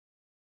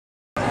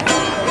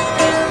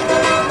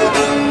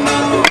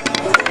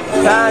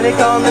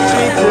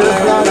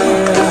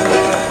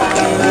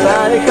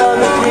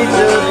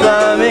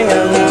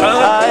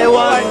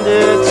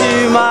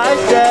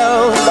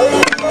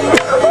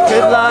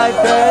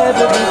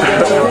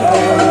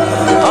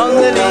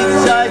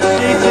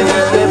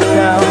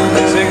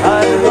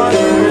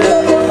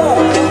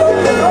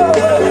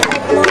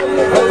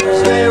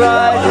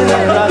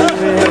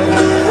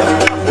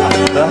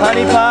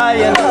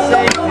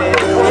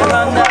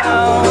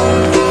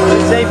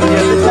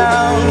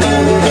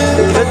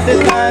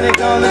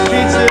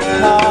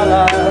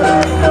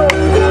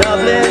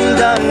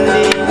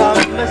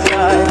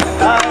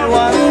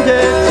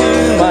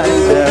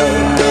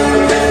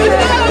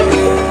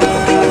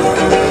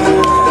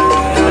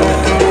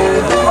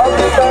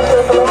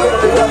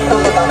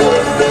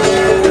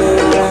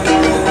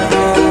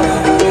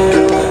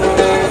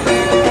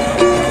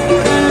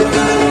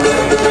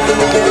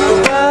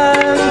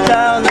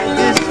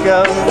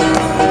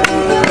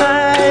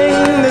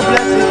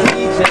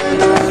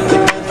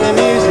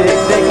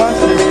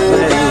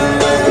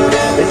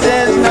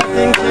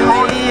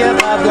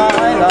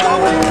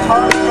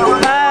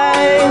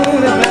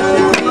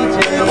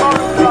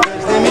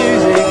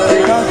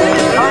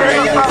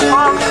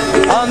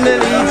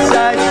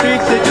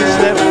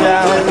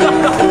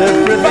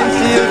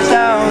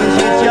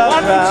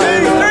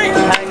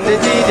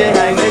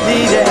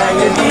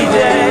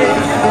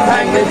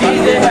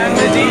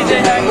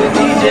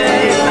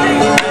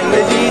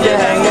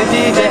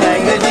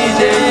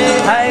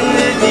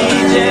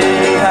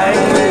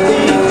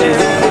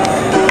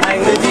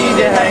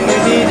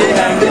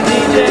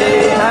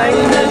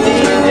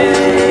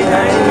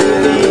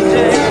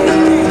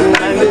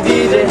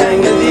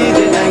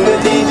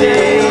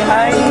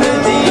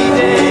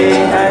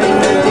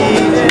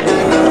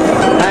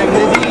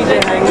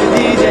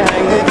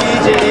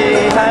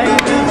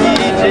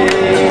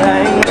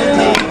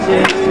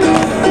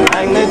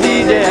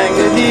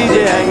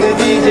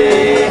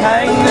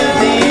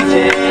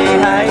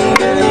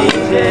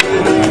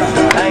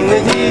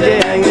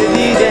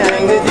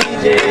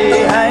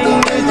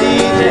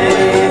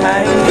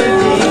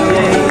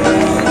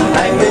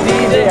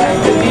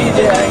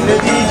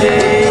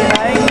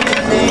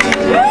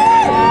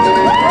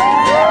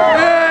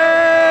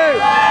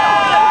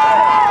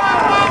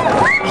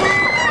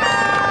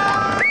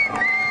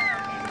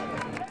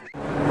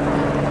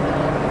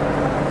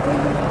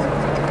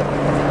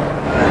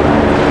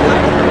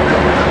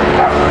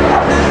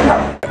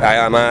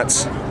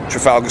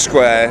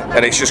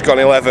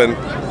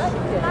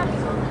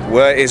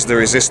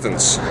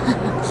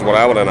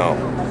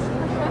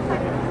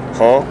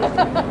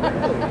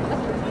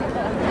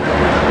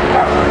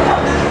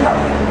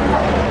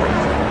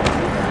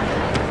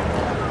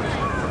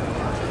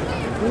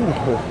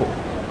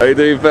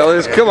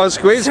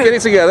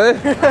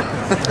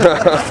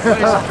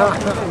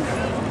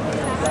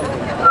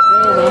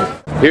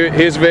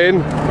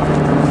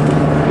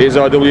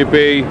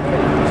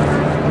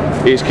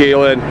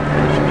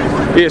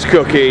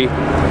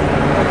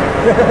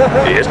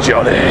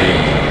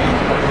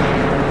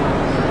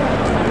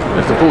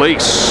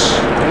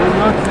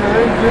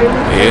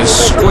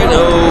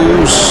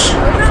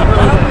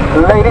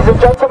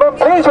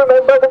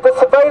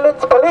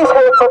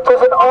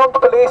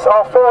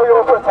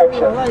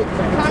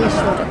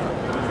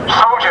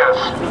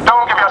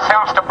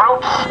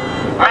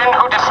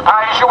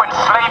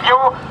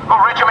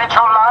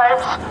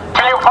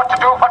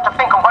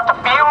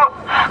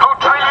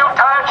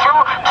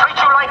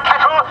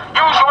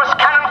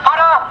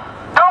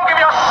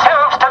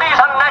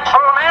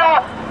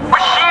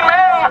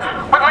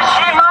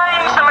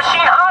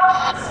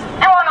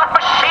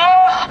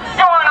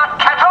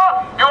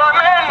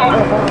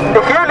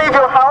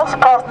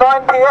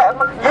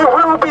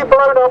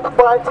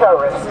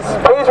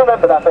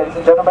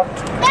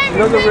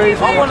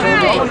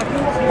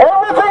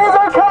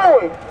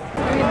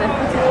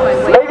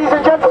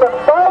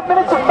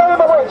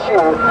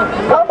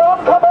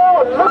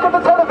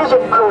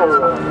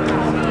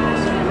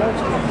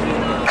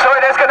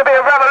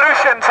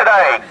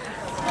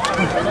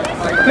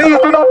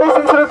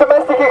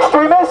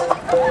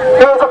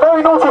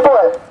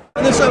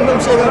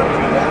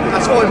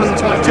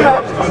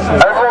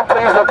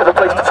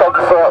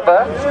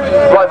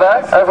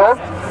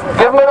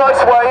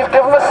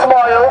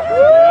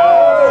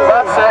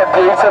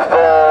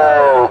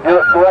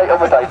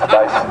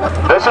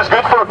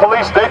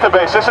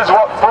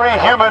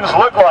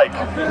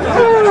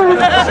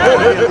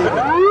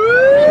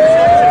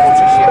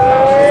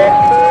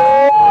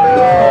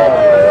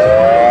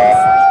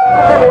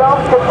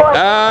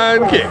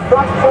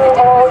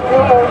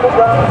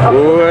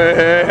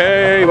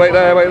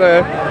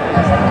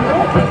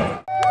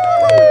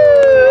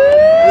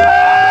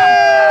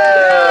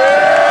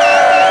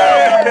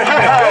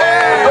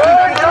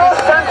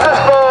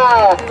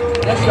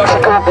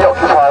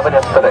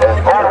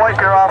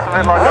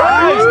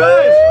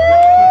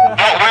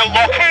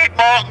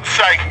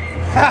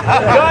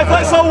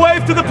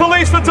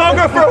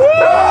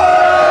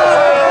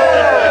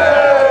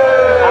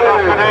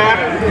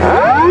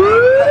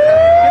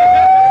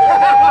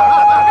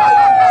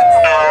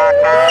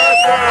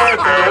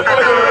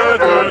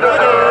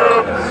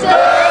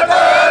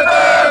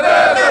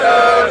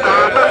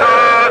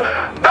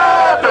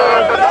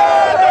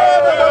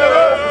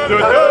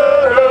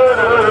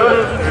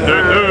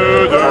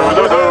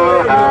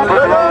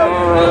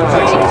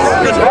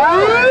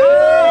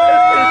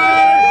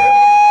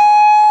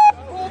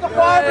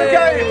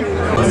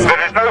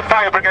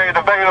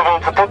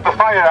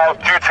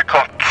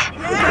cuts.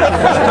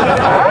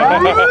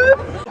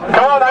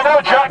 Come on, I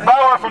know Jack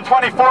Bauer from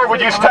 24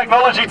 would use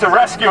technology to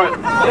rescue it.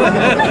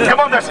 Come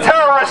on, there's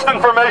terrorist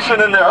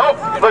information in there. Oh,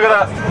 look at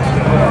that.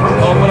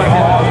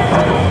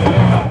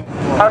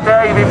 How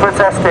dare you be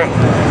protesting?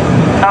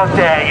 How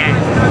dare you?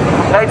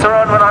 Later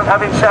on, when I'm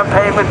having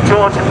champagne with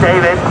George and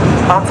David,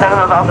 I'll tell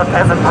him about the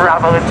peasant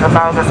rabble in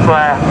Trafalgar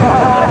Square.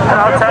 And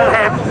I'll tell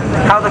him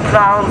how the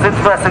clowns in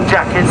fluorescent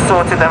jackets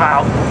sorted them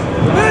out.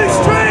 New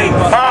street!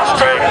 Our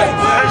street! New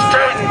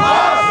street!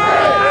 Our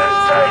street!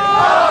 New street!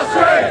 Our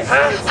street!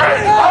 New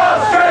street!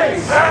 Our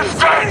street! New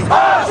street!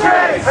 Our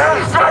street! New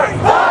street!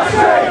 Our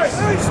street!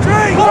 New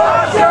street!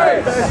 Our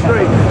street! New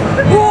street!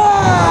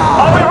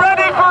 Are we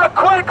ready for a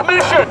quick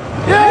mission?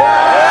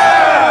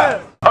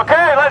 Yeah!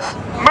 Okay, let's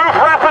move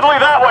rapidly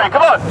that way.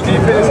 Come on.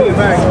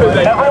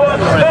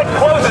 Everyone, stick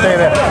close. Stay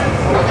there.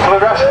 So the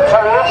rest of the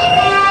terrorists.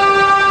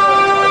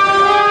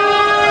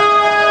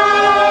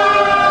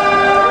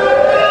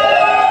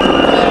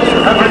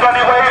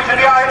 Everybody waves in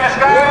the eye in the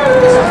sky.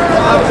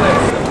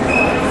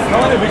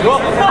 We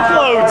got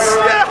buffaloes.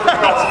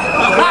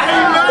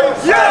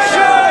 Yes!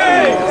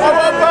 I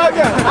want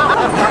burger.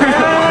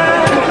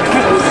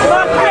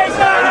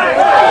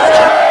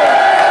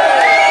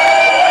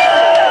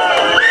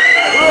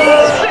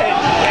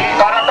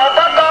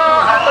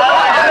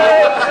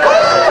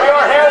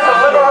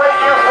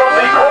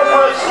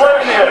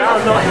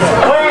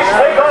 Please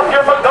take off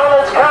your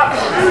McDonald's caps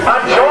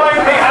and join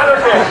the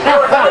anarchists. You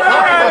are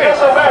never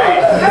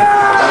disobeyed.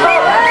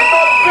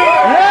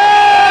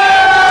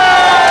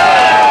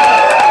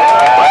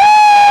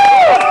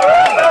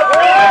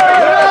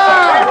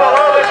 Stop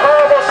all this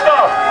horrible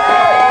stuff.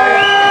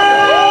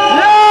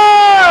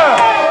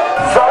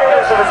 Sorry,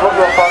 this is what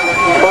you'll find.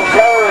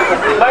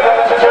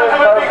 Ladies and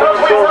gentlemen, because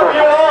we love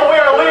you all, we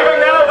are leaving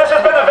now. This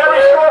has been a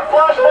very short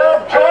flash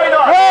mob. Join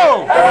us.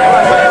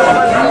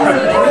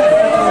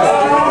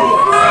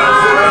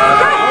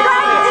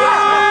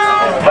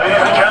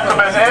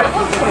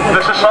 The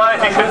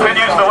society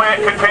continues the way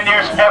it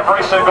continues,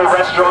 every single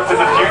restaurant in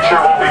the future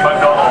will be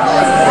McDonald's.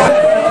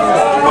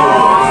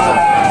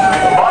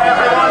 Bye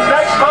everyone,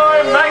 next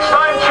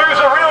time choose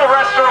a real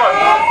restaurant.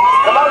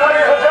 Come on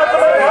ladies and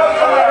gentlemen,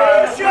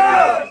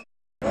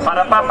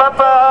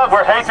 ba-da-ba-ba-ba.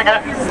 We're hating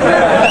it.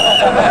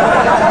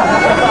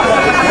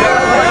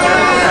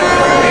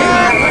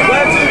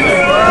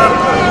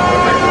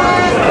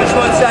 Which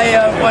one say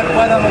when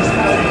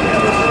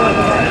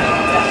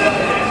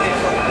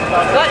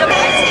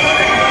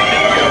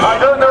I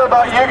don't know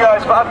about you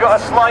guys, but I've got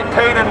a slight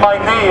pain in my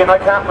knee and I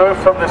can't move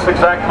from this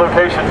exact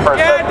location for a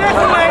second.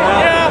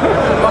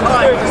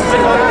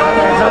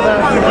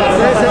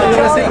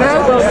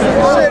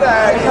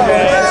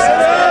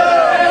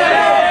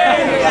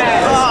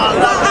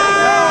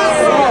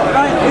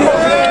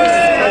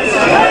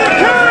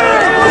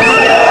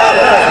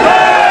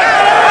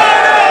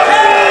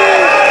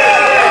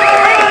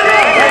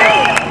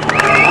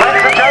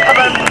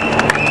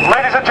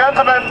 Ladies and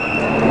gentlemen,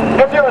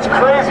 if you're as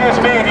crazy as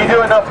me and you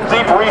do enough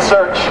deep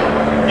research,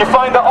 you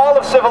find that all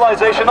of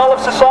civilization, all of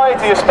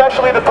society,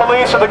 especially the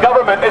police or the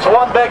government, is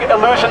one big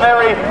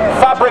illusionary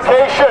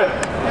fabrication.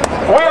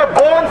 We are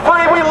born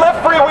free, we live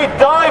free, we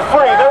die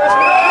free. There is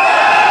no...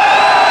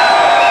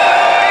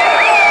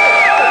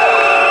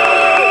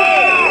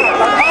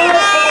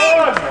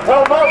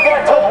 will not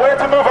get told where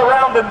to move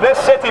around in this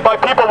city by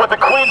people with the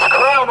Queen's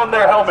crown on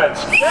their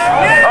helmets.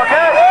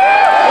 Okay?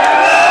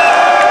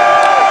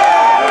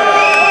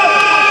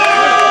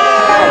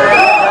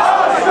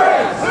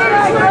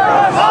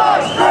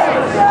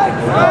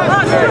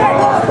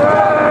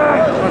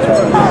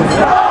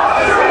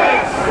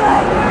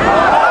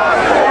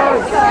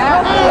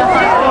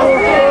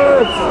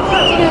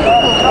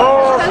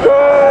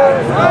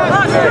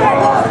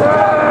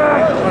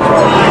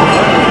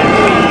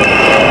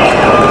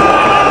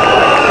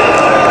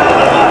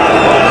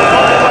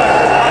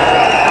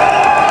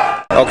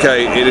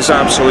 Okay, it is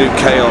absolute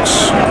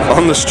chaos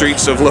on the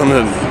streets of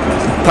London.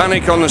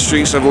 Panic on the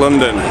streets of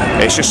London.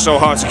 It's just so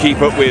hard to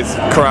keep up with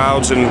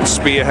crowds and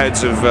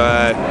spearheads of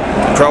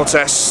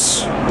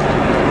protests.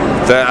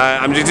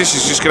 I mean, this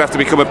is just going to have to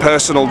become a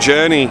personal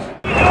journey.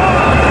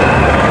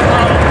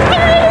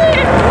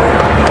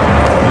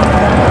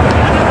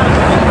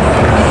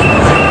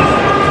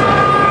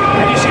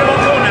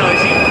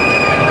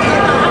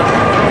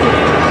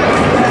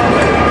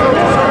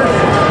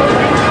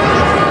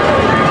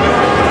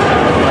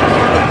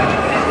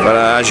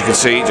 As you can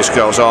see, it just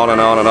goes on and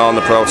on and on,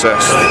 the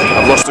protest.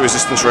 I've lost the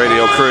Resistance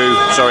Radio crew,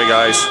 sorry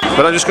guys.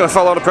 But I'm just going to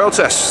follow the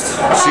protest,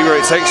 see where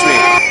it takes me.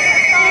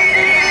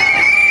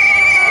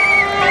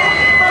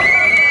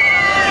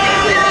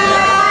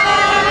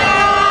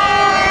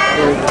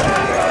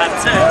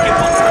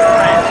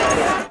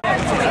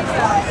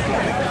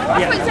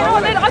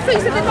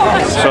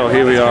 So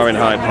here we are in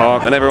Hyde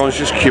Park and everyone's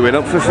just queuing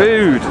up for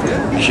food.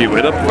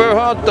 Queuing up for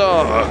hot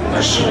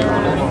dogs.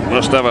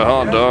 Must have a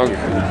hot dog.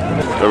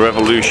 The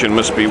revolution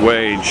must be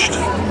waged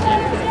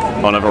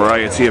on a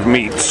variety of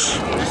meats.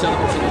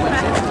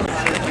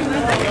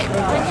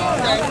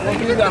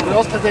 We're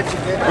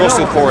all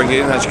still pouring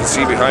in, as you can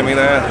see behind me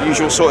there.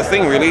 Usual sort of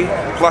thing, really.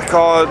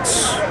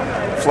 Placards,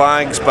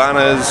 flags,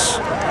 banners,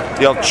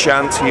 the odd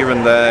chant here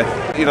and there.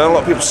 You know, a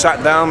lot of people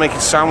sat down making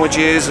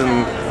sandwiches, and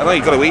I know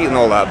you've got to eat and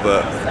all that,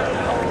 but,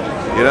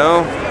 you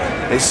know,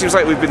 it seems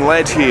like we've been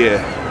led here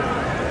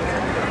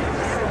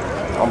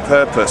on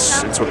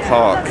purpose into a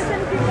park.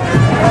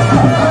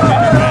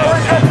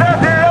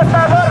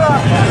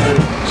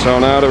 So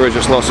now there are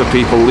just lots of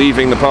people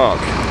leaving the park.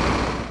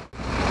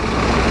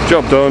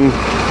 Job done.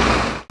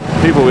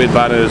 People with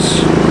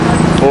banners,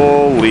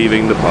 all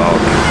leaving the park.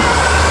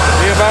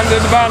 The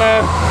abandoned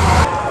banner!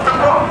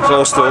 It's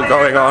all still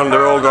going on,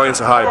 they're all going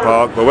to Hyde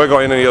Park, but we're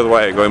going the other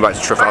way, going back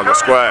to Trafalgar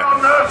Square.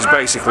 It's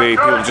basically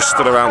people just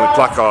stood around with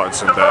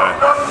placards and,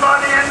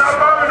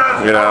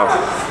 you know,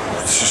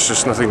 it's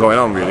just nothing going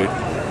on really.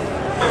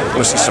 I want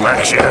to see some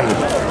action.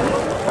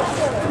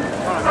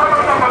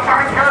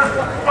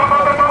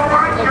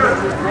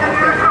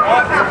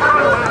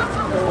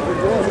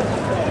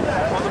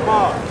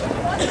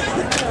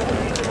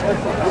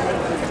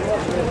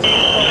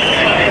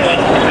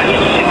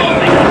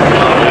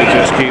 It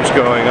just keeps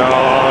going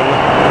on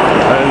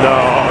and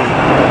on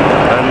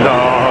and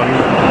on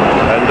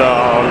and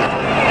on.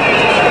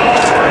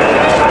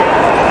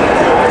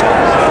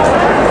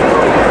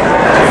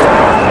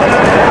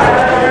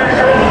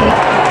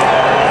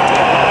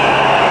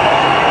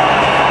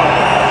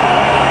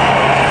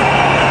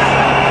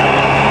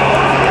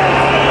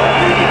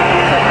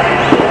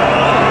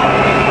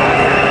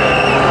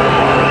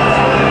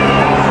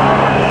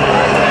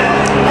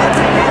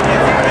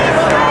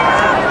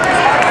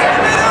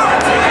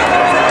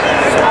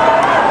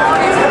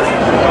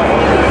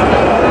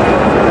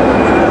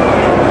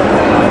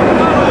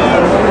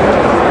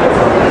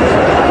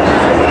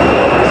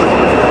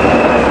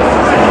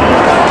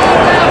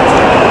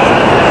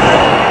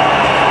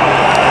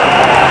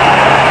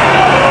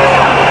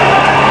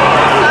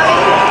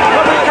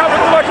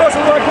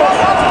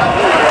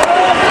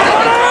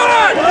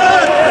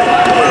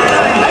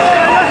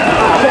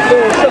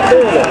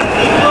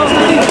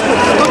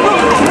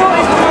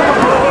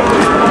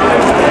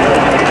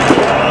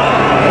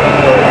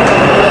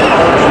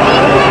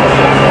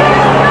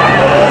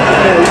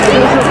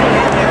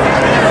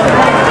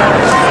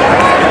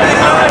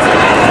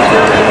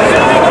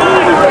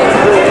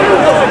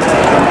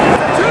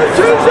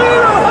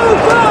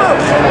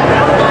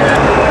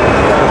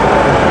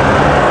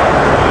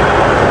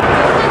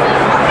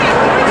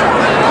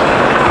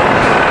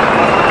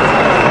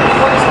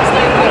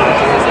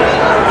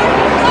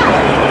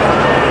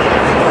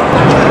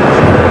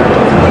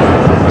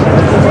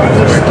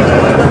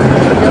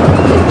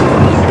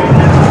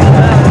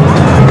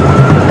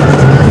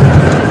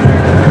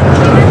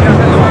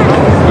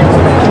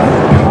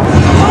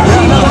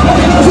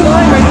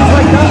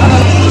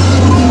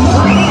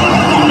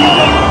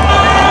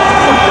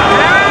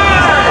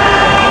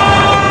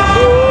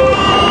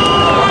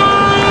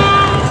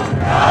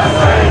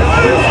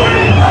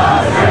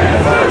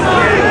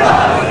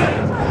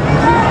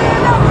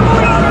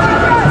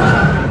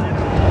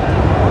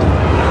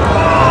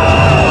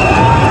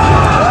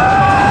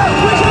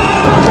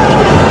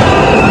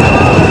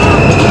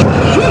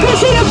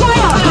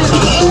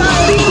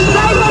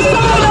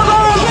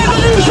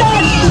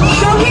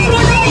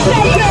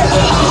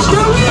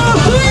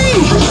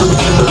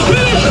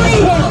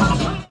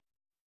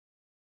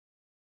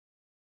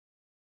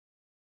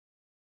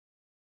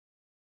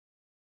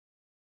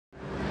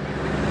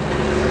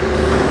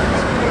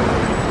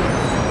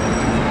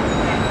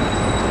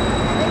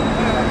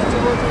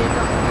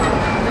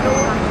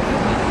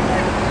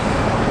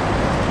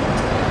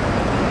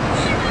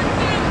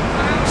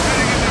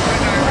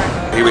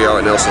 Here we are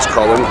at Nelson's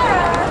Column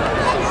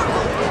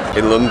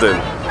in London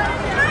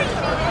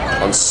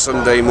on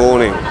Sunday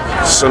morning.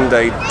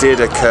 Sunday did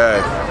occur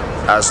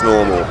as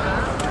normal.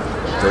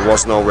 There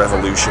was no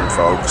revolution,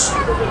 folks.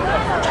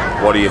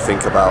 What do you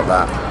think about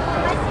that?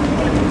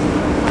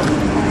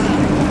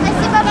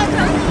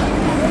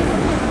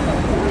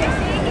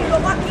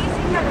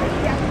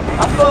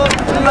 I fought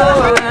the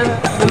low end,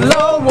 the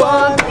low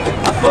one.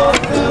 I fought